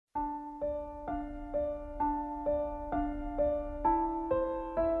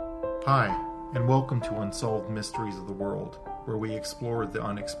Hi, and welcome to Unsolved Mysteries of the World, where we explore the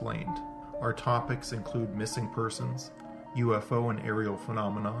unexplained. Our topics include missing persons, UFO and aerial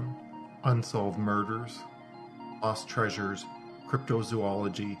phenomenon, unsolved murders, lost treasures,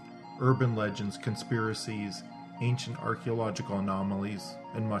 cryptozoology, urban legends, conspiracies, ancient archaeological anomalies,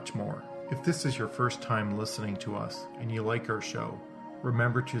 and much more. If this is your first time listening to us and you like our show,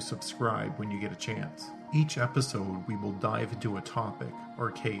 remember to subscribe when you get a chance. Each episode, we will dive into a topic or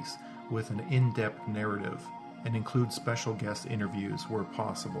case with an in-depth narrative and include special guest interviews where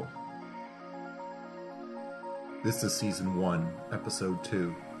possible. This is Season 1, Episode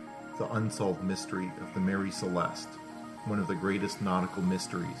 2, The Unsolved Mystery of the Mary Celeste, one of the greatest nautical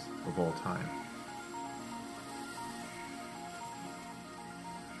mysteries of all time.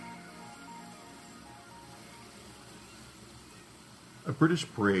 A British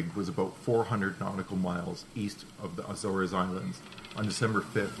brig was about 400 nautical miles east of the Azores Islands on December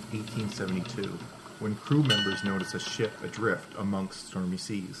 5, 1872, when crew members noticed a ship adrift amongst stormy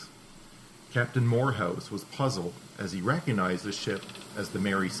seas. Captain Morehouse was puzzled as he recognized the ship as the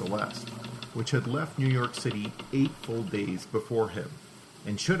Mary Celeste, which had left New York City 8 full days before him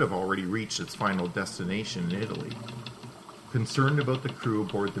and should have already reached its final destination in Italy. Concerned about the crew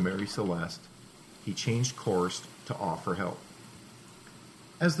aboard the Mary Celeste, he changed course to offer help.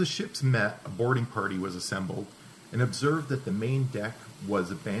 As the ships met, a boarding party was assembled and observed that the main deck was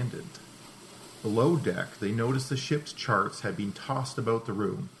abandoned. Below deck, they noticed the ship's charts had been tossed about the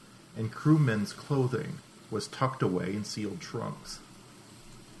room, and crewmen's clothing was tucked away in sealed trunks.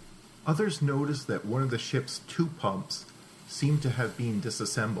 Others noticed that one of the ship's 2 pumps seemed to have been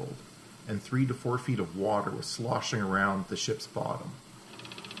disassembled, and 3 to 4 feet of water was sloshing around the ship's bottom.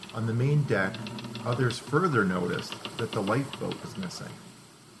 On the main deck, others further noticed that the lifeboat was missing.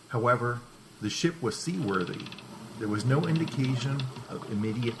 However, the ship was seaworthy. There was no indication of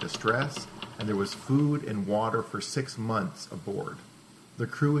immediate distress, and there was food and water for 6 months aboard. The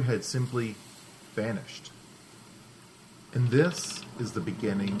crew had simply vanished. And this is the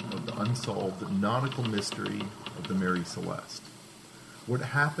beginning of the unsolved nautical mystery of the Mary Celeste. What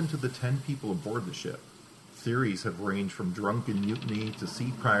happened to the 10 people aboard the ship? Theories have ranged from drunken mutiny to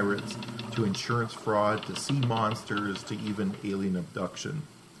sea pirates to insurance fraud to sea monsters to even alien abduction.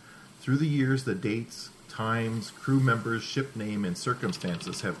 Through the years, the dates, times, crew members, ship name, and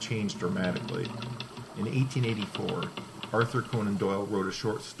circumstances have changed dramatically. In 1884, Arthur Conan Doyle wrote a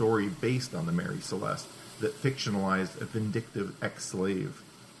short story based on the Mary Celeste that fictionalized a vindictive ex-slave.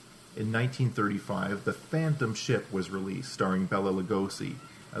 In 1935, The Phantom Ship was released, starring Bela Lugosi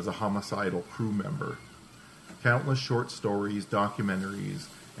as a homicidal crew member. Countless short stories, documentaries,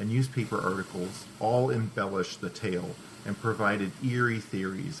 and newspaper articles all embellished the tale and provided eerie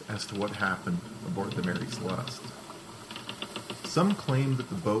theories as to what happened aboard the Mary Celeste. Some claimed that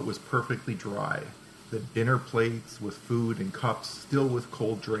the boat was perfectly dry, that dinner plates with food and cups still with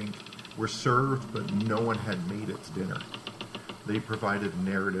cold drink were served, but no one had made it to dinner. They provided a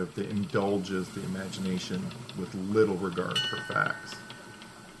narrative that indulges the imagination with little regard for facts.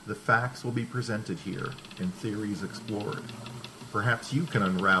 The facts will be presented here and theories explored. Perhaps you can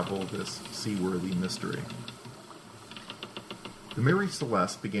unravel this seaworthy mystery. The Mary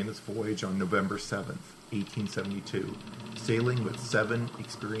Celeste began its voyage on November 7, 1872, sailing with 7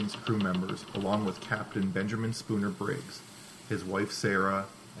 experienced crew members along with Captain Benjamin Spooner Briggs, his wife Sarah,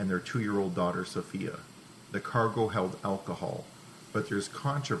 and their 2-year-old daughter Sophia. The cargo held alcohol, but there's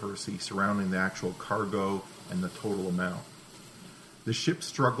controversy surrounding the actual cargo and the total amount. The ship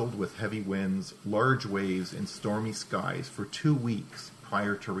struggled with heavy winds, large waves, and stormy skies for 2 weeks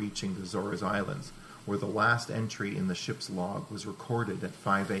prior to reaching the Azores Islands, where the last entry in the ship's log was recorded at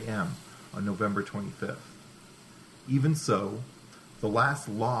 5 a.m. on November 25th. Even so, the last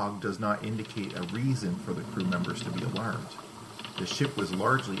log does not indicate a reason for the crew members to be alarmed. The ship was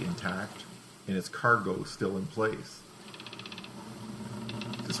largely intact, and its cargo still in place.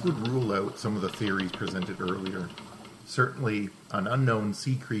 This would rule out some of the theories presented earlier. Certainly, an unknown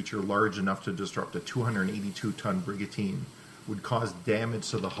sea creature large enough to disrupt a 282-ton brigantine would cause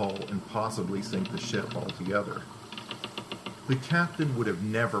damage to the hull and possibly sink the ship altogether. The captain would have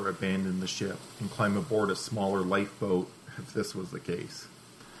never abandoned the ship and climb aboard a smaller lifeboat if this was the case.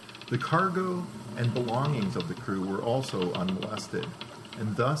 The cargo and belongings of the crew were also unmolested,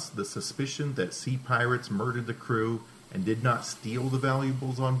 and thus the suspicion that sea pirates murdered the crew and did not steal the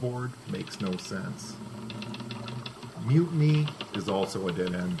valuables on board makes no sense. Mutiny is also a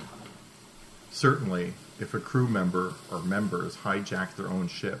dead end. Certainly, if a crew member or members hijacked their own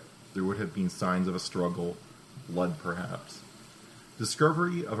ship, there would have been signs of a struggle, blood perhaps.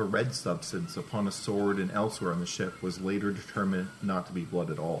 Discovery of a red substance upon a sword and elsewhere on the ship was later determined not to be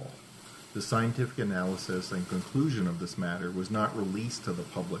blood at all. The scientific analysis and conclusion of this matter was not released to the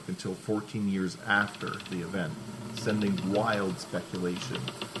public until 14 years after the event, sending wild speculation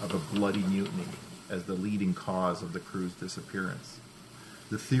of a bloody mutiny as the leading cause of the crew's disappearance.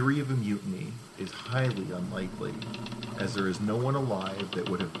 The theory of a mutiny is highly unlikely, as there is no one alive that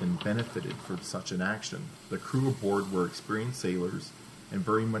would have been benefited from such an action. The crew aboard were experienced sailors and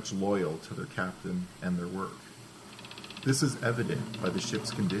very much loyal to their captain and their work. This is evident by the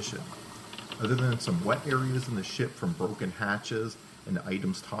ship's condition. Other than some wet areas in the ship from broken hatches and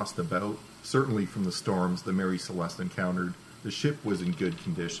items tossed about, certainly from the storms the Mary Celeste encountered, the ship was in good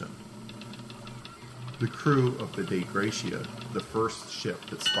condition. The crew of the Dei Gratia, the first ship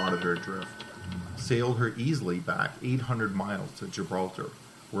that spotted her adrift, sailed her easily back 800 miles to Gibraltar,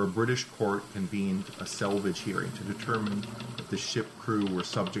 where a British court convened a salvage hearing to determine if the ship crew were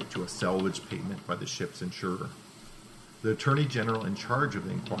subject to a salvage payment by the ship's insurer. The Attorney General in charge of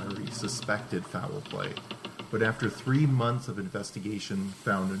the inquiry suspected foul play, but after 3 months of investigation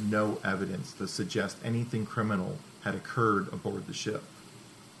found no evidence to suggest anything criminal had occurred aboard the ship.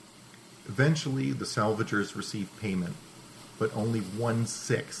 Eventually, the salvagers received payment, but only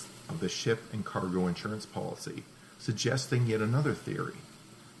 1/6 of the ship and cargo insurance policy, suggesting yet another theory,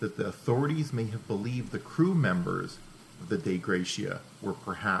 that the authorities may have believed the crew members of the Dei Gratia were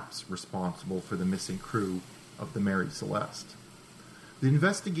perhaps responsible for the missing crew of the Mary Celeste. The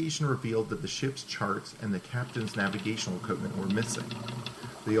investigation revealed that the ship's charts and the captain's navigational equipment were missing.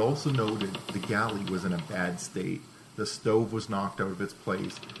 They also noted the galley was in a bad state, the stove was knocked out of its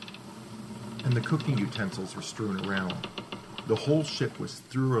place, and the cooking utensils were strewn around. The whole ship was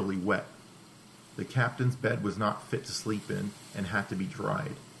thoroughly wet. The captain's bed was not fit to sleep in and had to be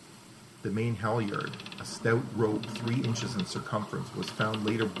dried. The main halyard, a stout rope 3 inches in circumference, was found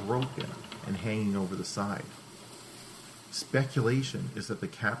later broken and hanging over the side. Speculation is that the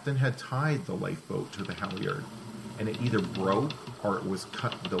captain had tied the lifeboat to the halyard, and it either broke or it was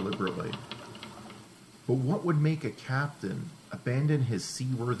cut deliberately. But what would make a captain abandon his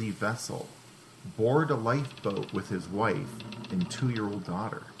seaworthy vessel, board a lifeboat with his wife and 2-year-old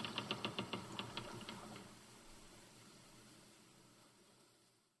daughter?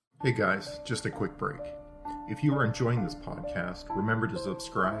 Hey guys, just a quick break. If you are enjoying this podcast, remember to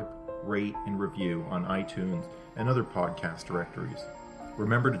subscribe, rate, and review on iTunes and other podcast directories.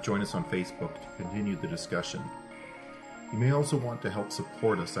 Remember to join us on Facebook to continue the discussion. You may also want to help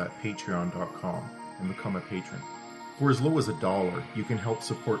support us at patreon.com and become a patron. For as low as $1, you can help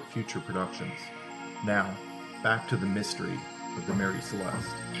support future productions. Now, back to the mystery of the Mary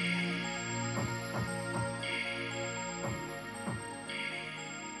Celeste.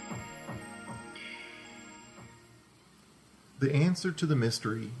 The answer to the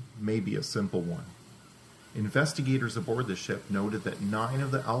mystery may be a simple one. Investigators aboard the ship noted that 9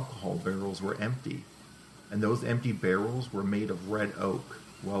 of the alcohol barrels were empty, and those empty barrels were made of red oak,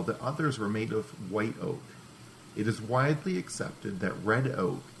 while the others were made of white oak. It is widely accepted that red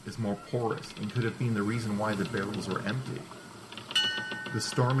oak is more porous and could have been the reason why the barrels were empty. The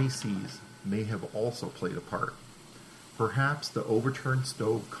stormy seas may have also played a part. Perhaps the overturned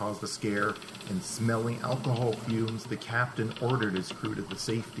stove caused a scare, and smelling alcohol fumes, the captain ordered his crew to the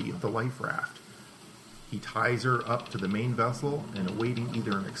safety of the life raft. He ties her up to the main vessel and awaiting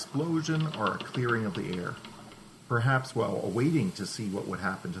either an explosion or a clearing of the air. Perhaps while awaiting to see what would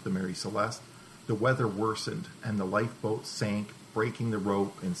happen to the Mary Celeste, the weather worsened and the lifeboat sank, breaking the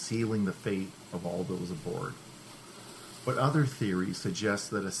rope and sealing the fate of all those aboard. But other theories suggest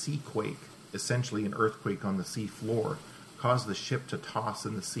that a sea quake, essentially an earthquake on the sea floor, caused the ship to toss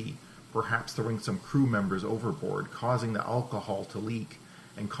in the sea, perhaps throwing some crew members overboard, causing the alcohol to leak,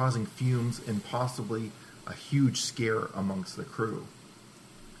 and causing fumes and possibly a huge scare amongst the crew.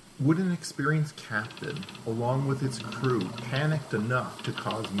 Would an experienced captain, along with its crew, panicked enough to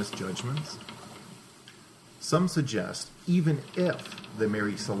cause misjudgments? Some suggest even if the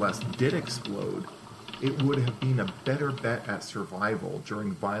Mary Celeste did explode, it would have been a better bet at survival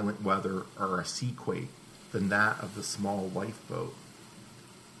during violent weather or a sea quake than that of the small lifeboat.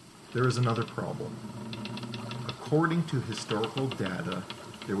 There is another problem. According to historical data,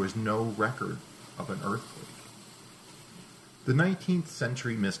 there was no record of an earthquake. The 19th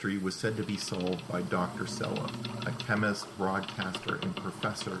century mystery was said to be solved by Dr. Sella, a chemist, broadcaster, and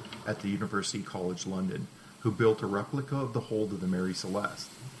professor at the University College London, who built a replica of the hold of the Mary Celeste.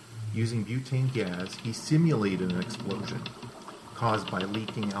 Using butane gas, he simulated an explosion caused by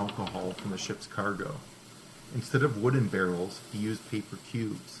leaking alcohol from the ship's cargo. Instead of wooden barrels, he used paper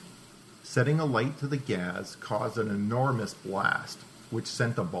cubes. Setting a light to the gas caused an enormous blast, which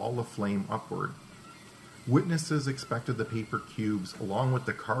sent a ball of flame upward. Witnesses expected the paper cubes along with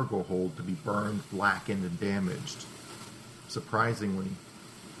the cargo hold to be burned, blackened, and damaged. Surprisingly,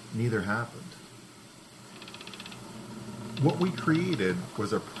 neither happened. What we created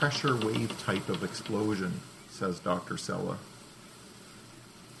was a pressure wave type of explosion, says Dr. Sella.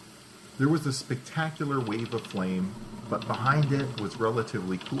 There was a spectacular wave of flame, but behind it was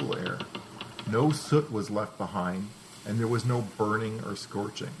relatively cool air. No soot was left behind, and there was no burning or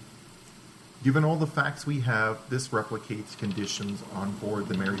scorching. Given all the facts we have, this replicates conditions on board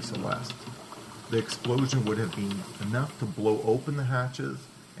the Mary Celeste. The explosion would have been enough to blow open the hatches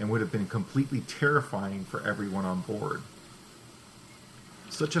and would have been completely terrifying for everyone on board.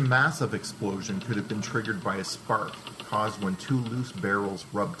 Such a massive explosion could have been triggered by a spark caused when two loose barrels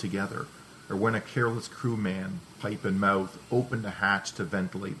rubbed together, or when a careless crewman, pipe in mouth, opened a hatch to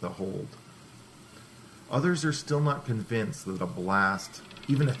ventilate the hold. Others are still not convinced that a blast,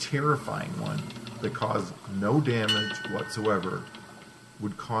 even a terrifying one, that caused no damage whatsoever,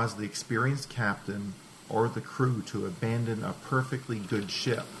 would cause the experienced captain or the crew to abandon a perfectly good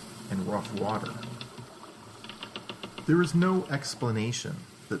ship in rough water. There is no explanation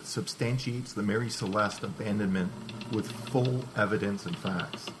that substantiates the Mary Celeste abandonment with full evidence and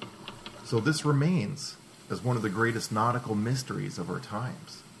facts. So this remains as one of the greatest nautical mysteries of our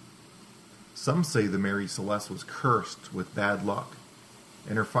times. Some say the Mary Celeste was cursed with bad luck,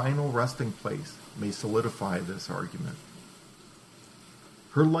 and her final resting place may solidify this argument.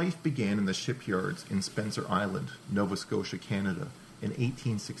 Her life began in the shipyards in Spencer Island, Nova Scotia, Canada, in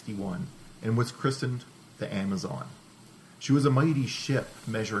 1861, and was christened the Amazon. She was a mighty ship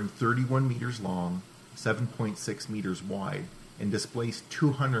measuring 31 meters long, 7.6 meters wide, and displaced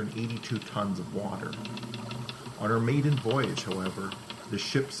 282 tons of water. On her maiden voyage, however, the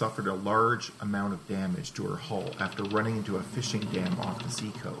ship suffered a large amount of damage to her hull after running into a fishing dam off the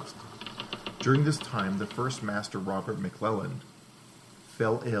seacoast. During this time, the first master, Robert McClelland,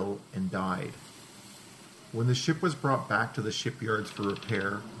 fell ill and died. When the ship was brought back to the shipyards for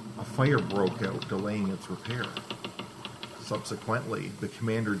repair, a fire broke out, delaying its repair. Subsequently, the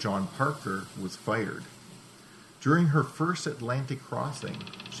commander, John Parker, was fired. During her first Atlantic crossing,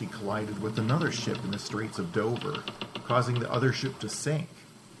 she collided with another ship in the Straits of Dover, causing the other ship to sink.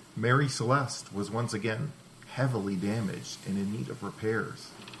 Mary Celeste was once again heavily damaged and in need of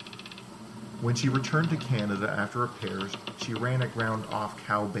repairs. When she returned to Canada after repairs, she ran aground off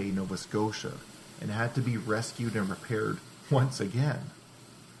Cow Bay, Nova Scotia, and had to be rescued and repaired once again.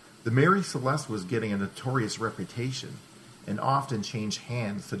 The Mary Celeste was getting a notorious reputation and often changed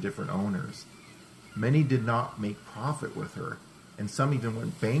hands to different owners. Many did not make profit with her, and some even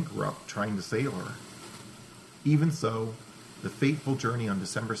went bankrupt trying to sail her. Even so, the fateful journey on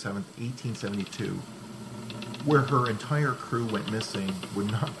December 7, 1872, where her entire crew went missing,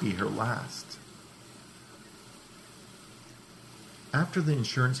 would not be her last. After the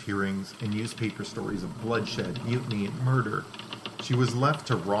insurance hearings and newspaper stories of bloodshed, mutiny, and murder, she was left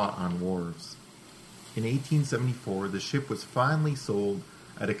to rot on wharves. In 1874, the ship was finally sold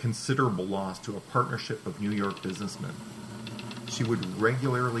at a considerable loss to a partnership of New York businessmen. She would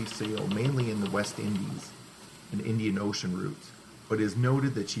regularly sail mainly in the West Indies and Indian Ocean routes, but it is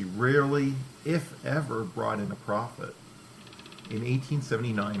noted that she rarely, if ever, brought in a profit. In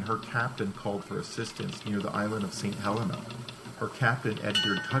 1879, her captain called for assistance near the island of St. Helena. Her captain,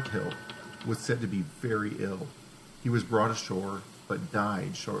 Edgar Tuthill, was said to be very ill. He was brought ashore, but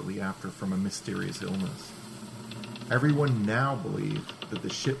died shortly after from a mysterious illness. Everyone now believed that the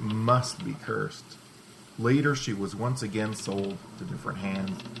ship must be cursed. Later, she was once again sold to different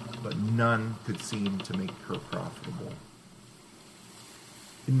hands, but none could seem to make her profitable.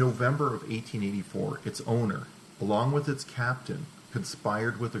 In November of 1884, its owner, along with its captain,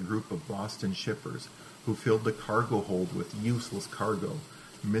 conspired with a group of Boston shippers who filled the cargo hold with useless cargo,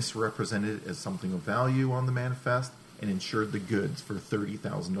 misrepresented it as something of value on the manifest, and insured the goods for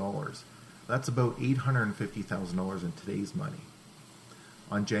 $30,000. That's about $850,000 in today's money.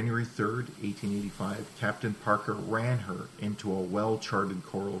 On January 3rd, 1885, Captain Parker ran her into a well-charted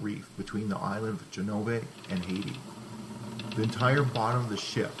coral reef between the island of Genove and Haiti. The entire bottom of the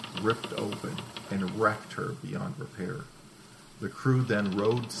ship ripped open and wrecked her beyond repair. The crew then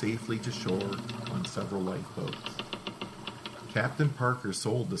rowed safely to shore on several lifeboats. Captain Parker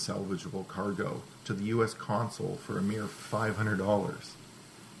sold the salvageable cargo to the U.S. consul for a mere $500.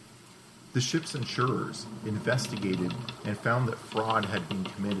 The ship's insurers investigated and found that fraud had been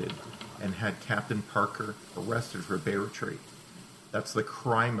committed and had Captain Parker arrested for barratry. That's the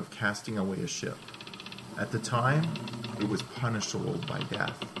crime of casting away a ship. At the time, it was punishable by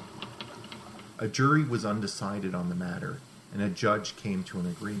death. A jury was undecided on the matter, and a judge came to an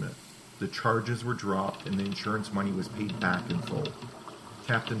agreement. The charges were dropped and the insurance money was paid back in full.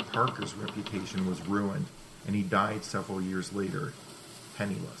 Captain Parker's reputation was ruined, and he died several years later,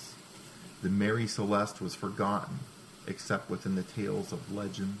 penniless. The Mary Celeste was forgotten, except within the tales of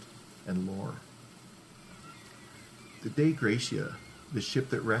legend and lore. The Dei Gratia, the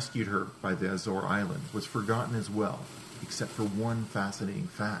ship that rescued her by the Azore Islands, was forgotten as well, except for one fascinating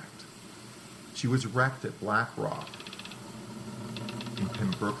fact. She was wrecked at Black Rock in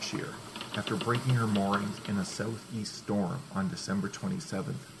Pembrokeshire after breaking her moorings in a southeast storm on December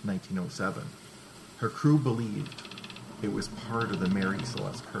 27, 1907. Her crew believed it was part of the Mary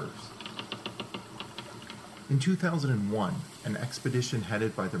Celeste curse. In 2001, an expedition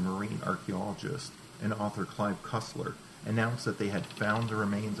headed by the marine archaeologist and author Clive Cussler announced that they had found the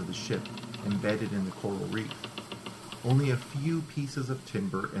remains of the ship embedded in the coral reef. Only a few pieces of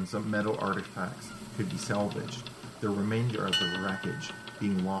timber and some metal artifacts could be salvaged, the remainder of the wreckage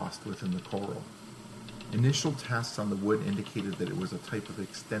being lost within the coral. Initial tests on the wood indicated that it was a type of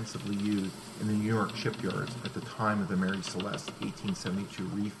extensively used in the New York shipyards at the time of the Mary Celeste's 1872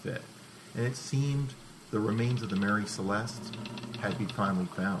 refit, and it seemed the remains of the Mary Celeste had been finally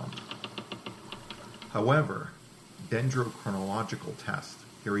found. However, dendrochronological tests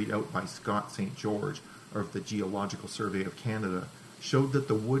carried out by Scott St. George of the Geological Survey of Canada showed that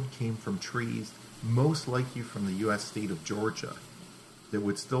the wood came from trees most likely from the U.S. state of Georgia that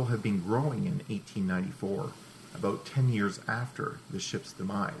would still have been growing in 1894, about 10 years after the ship's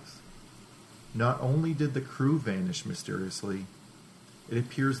demise. Not only did the crew vanish mysteriously, it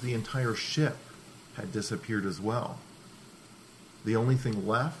appears the entire ship had disappeared as well. The only thing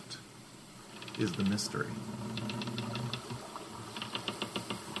left is the mystery.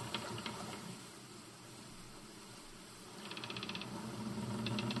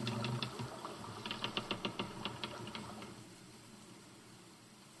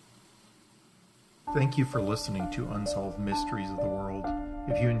 Thank you for listening to Unsolved Mysteries of the World.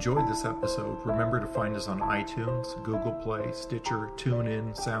 If you enjoyed this episode, remember to find us on iTunes, Google Play, Stitcher,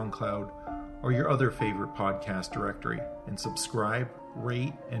 TuneIn, SoundCloud, or your other favorite podcast directory, and subscribe,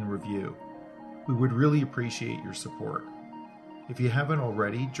 rate, and review. We would really appreciate your support. If you haven't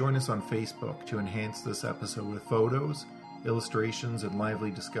already, join us on Facebook to enhance this episode with photos, illustrations, and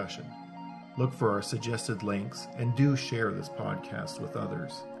lively discussion. Look for our suggested links, and do share this podcast with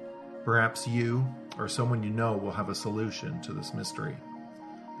others. Perhaps you or someone you know will have a solution to this mystery.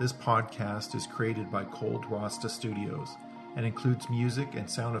 This podcast is created by Cold Rasta Studios and includes music and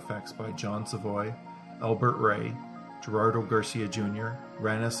sound effects by John Savoy, Albert Ray, Gerardo Garcia Jr.,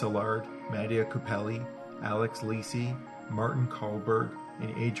 Rana Szilard, Madia Kupeli, Alex Lisi, Martin Kahlberg,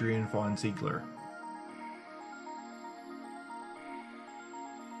 and Adrian von Ziegler.